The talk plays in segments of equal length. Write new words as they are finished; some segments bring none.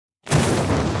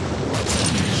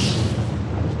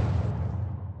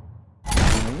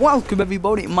welcome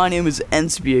everybody, my name is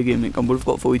NCBA Gaming, and what I've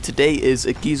got for you today is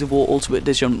a Gears of War Ultimate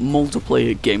Edition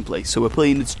multiplayer gameplay. So we're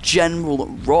playing as General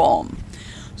Rom.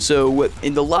 So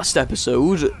in the last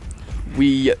episode,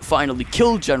 we finally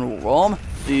killed General Rom,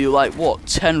 the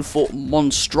 10-foot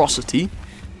monstrosity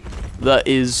that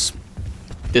is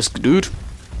this dude.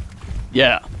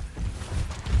 Yeah.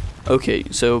 Okay,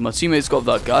 so my teammate's got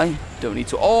that guy. Don't need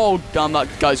to. Oh damn, that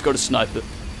guy's got a sniper.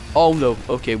 Oh no.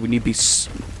 Okay, we need to be.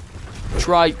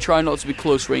 Try not to be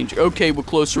close range. Okay, we're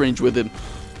close range with him.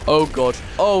 Oh god.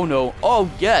 Oh no.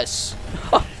 Oh yes.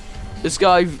 This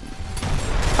guy.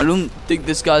 I don't think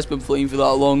this guy's been playing for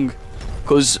that long,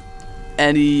 because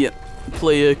any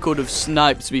player could have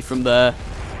sniped me from there.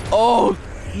 Oh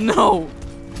no.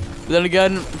 But then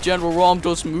again, General Rom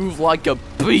does move like a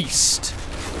beast.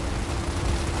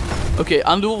 Okay,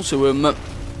 and also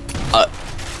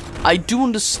I do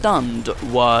understand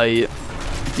why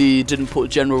they didn't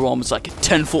put General Rom as like a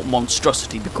 10-foot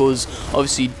monstrosity, because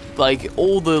obviously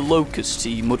all the Locust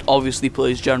team would obviously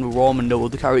play as General Rom and no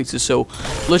other characters, so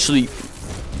literally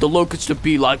the Locust would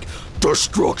be like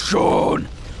destruction,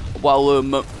 while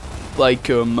the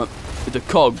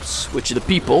Cogs, which are the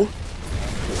people,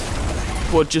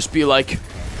 would just be like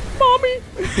mommy.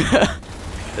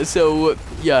 So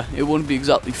yeah, it wouldn't be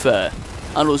exactly fair.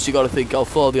 And also you gotta think how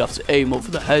far they have to aim up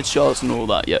for the headshots and all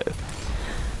that, yeah.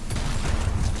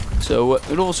 So,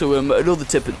 and also another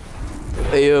tip,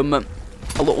 a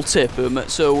little tip,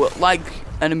 so like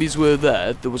enemies were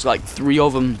there was like 3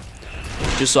 of them,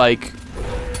 just like,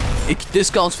 this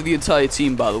counts for the entire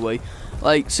team by the way.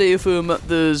 Like, say if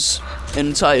there's an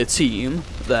entire team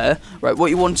there, right, what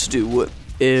you want to do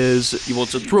is, you want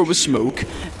to throw a smoke,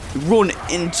 run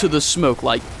into the smoke,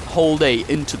 like hold A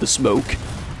into the smoke,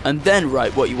 and then,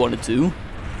 right, what you want to do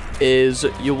is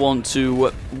you want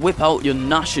to whip out your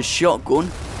Nash's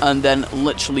shotgun and then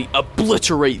literally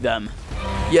obliterate them.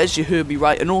 Yes, you heard me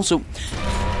right. And also,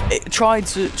 try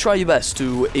your best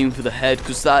to aim for the head,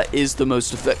 because that is the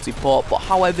most effective part. But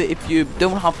however, if you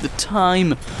don't have the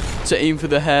time to aim for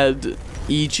the head,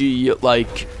 e.g.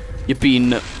 like you've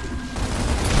been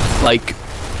like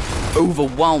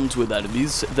overwhelmed with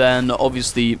enemies, then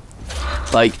obviously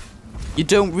you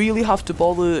don't really have to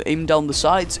bother aiming down the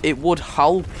sides. It would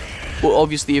help, but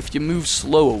obviously if you move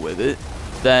slower with it,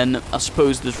 then I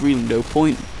suppose there's really no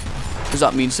point, because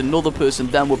that means another person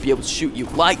then would be able to shoot you.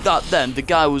 Like that then, the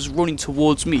guy was running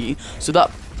towards me, so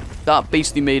that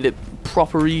basically made it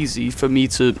proper easy for me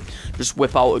to just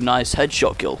whip out a nice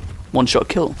headshot kill, one-shot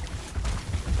kill.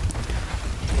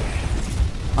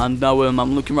 And now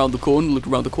I'm looking around the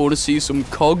corner, see some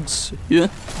Cogs here.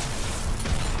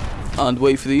 And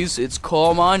wait for these, it's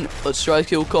Carmine. Let's try to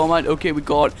kill Carmine. Okay, we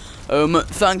got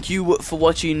thank you for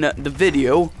watching the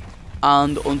video,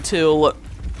 and until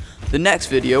the next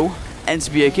video,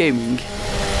 NCBA Gaming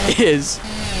is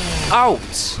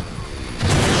out.